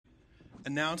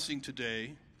announcing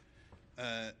today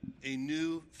a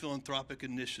new philanthropic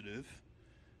initiative.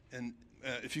 And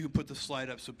if you could put the slide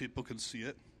up so people can see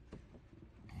it.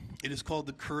 It is called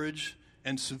the Courage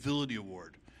and Civility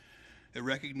Award. It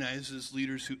recognizes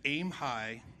leaders who aim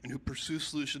high and who pursue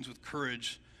solutions with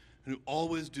courage and who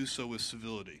always do so with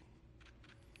civility.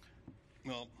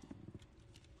 Well,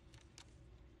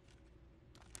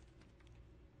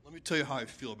 let me tell you how I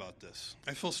feel about this.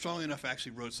 I feel strongly enough I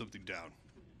actually wrote something down.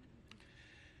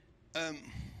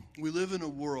 We live in a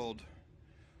world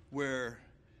where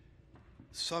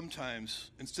sometimes,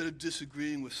 instead of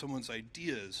disagreeing with someone's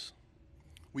ideas,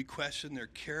 we question their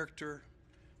character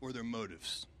or their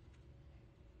motives.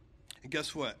 And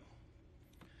guess what?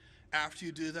 After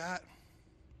you do that,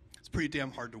 it's pretty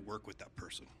damn hard to work with that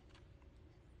person.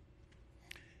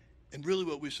 And really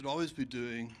what we should always be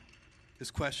doing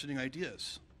is questioning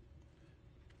ideas,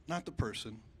 not the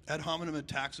person. Ad hominem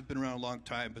attacks have been around a long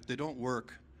time, but they don't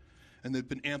work, and they've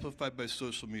been amplified by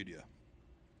social media.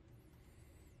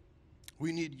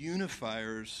 We need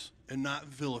unifiers and not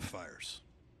vilifiers.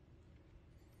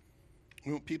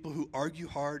 We want people who argue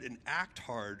hard and act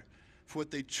hard for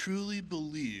what they truly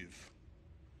believe,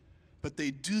 but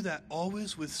they do that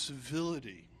always with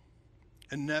civility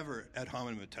and never ad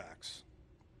hominem attacks.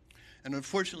 And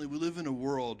unfortunately, we live in a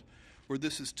world where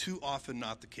this is too often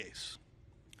not the case.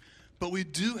 But we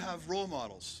do have role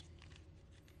models.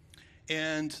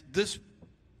 And this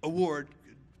award,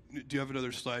 do you have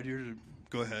another slide here?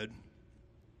 Go ahead.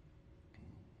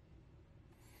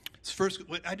 It's first,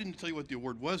 I didn't tell you what the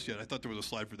award was yet. I thought there was a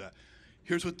slide for that.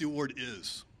 Here's what the award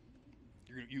is.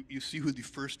 You see who the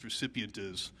first recipient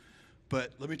is.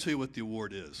 But let me tell you what the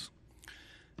award is.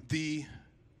 The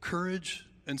Courage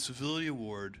and Civility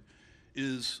Award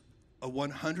is a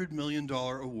 $100 million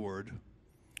award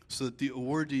so that the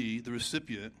awardee, the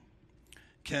recipient,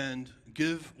 can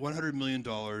give $100 million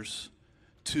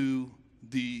to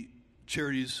the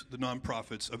charities, the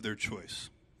nonprofits of their choice.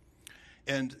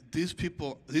 And these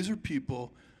are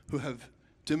people who have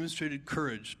demonstrated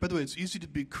courage. By the way, it's easy to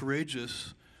be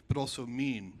courageous, but also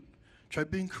mean. Try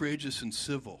being courageous and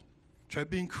civil. Try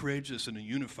being courageous and a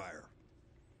unifier.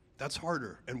 That's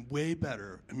harder and way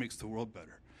better and makes the world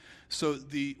better. So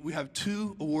we have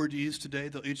two awardees today.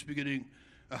 They'll each be getting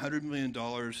 $100 million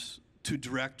to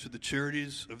direct to the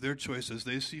charities of their choice as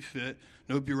they see fit.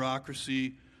 No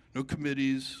bureaucracy, no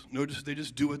committees. They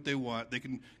just do what they want. They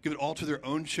can give it all to their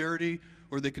own charity,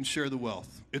 or they can share the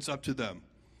wealth. It's up to them.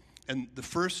 And the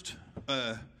first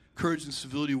Courage and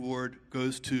Civility Award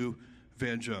goes to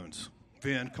Van Jones.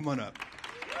 Van, come on up.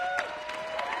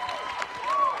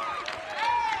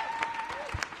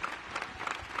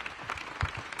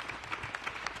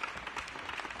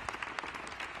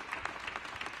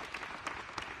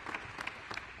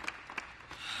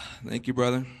 Thank you,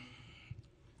 brother.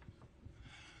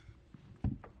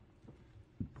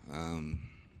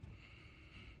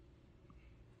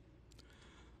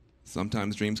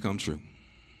 Sometimes dreams come true.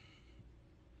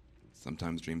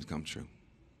 Sometimes dreams come true.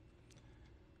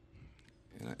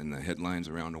 And the headlines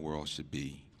around the world should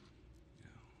be,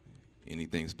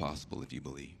 anything's possible if you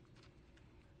believe.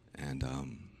 And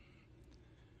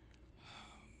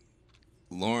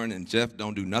Lauren and Jeff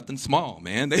don't do nothing small,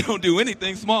 man. They don't do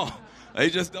anything small. They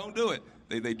just don't do it.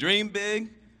 They dream big,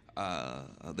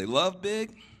 they love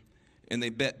big, and they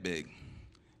bet big.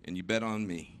 And you bet on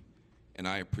me, and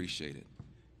I appreciate it.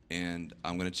 And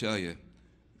I'm going to tell you,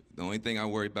 the only thing I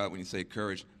worry about when you say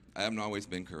courage, I haven't always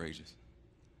been courageous.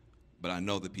 But I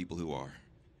know the people who are.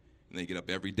 And they get up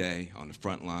every day on the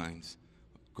front lines,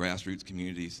 grassroots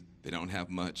communities. They don't have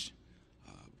much,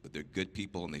 but they're good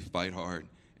people, and they fight hard,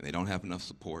 and they don't have enough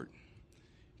support.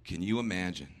 Can you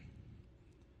imagine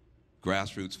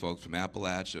grassroots folks from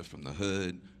Appalachia, from the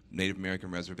hood, Native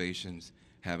American reservations,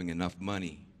 having enough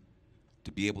money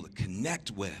to be able to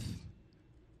connect with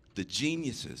the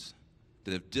geniuses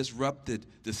that have disrupted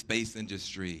the space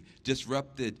industry,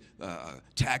 disrupted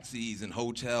taxis and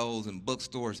hotels and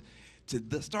bookstores,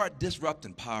 to start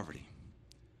disrupting poverty,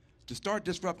 to start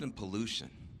disrupting pollution,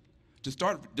 to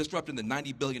start disrupting the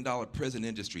 $90 billion prison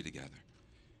industry together.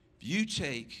 If you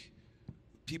take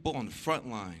people on the front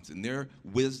lines and their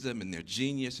wisdom and their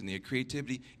genius and their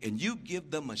creativity, and you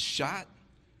give them a shot,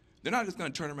 they're not just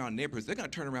going to turn around neighborhoods, they're going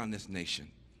to turn around this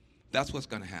nation. That's what's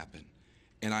going to happen.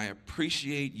 And I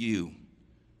appreciate you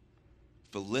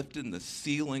for lifting the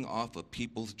ceiling off of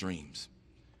people's dreams.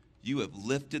 You have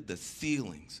lifted the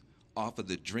ceilings off of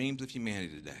the dreams of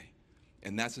humanity today.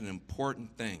 And that's an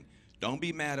important thing. Don't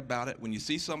be mad about it. When you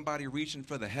see somebody reaching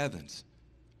for the heavens,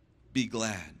 be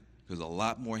glad. There's a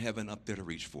lot more heaven up there to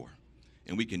reach for.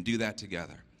 And we can do that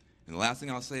together. And the last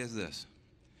thing I'll say is this.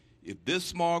 if this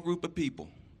small group of people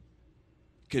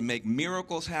can make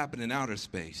miracles happen in outer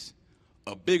space,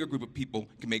 a bigger group of people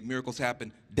can make miracles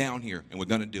happen down here, and we're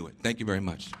going to do it. Thank you very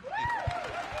much.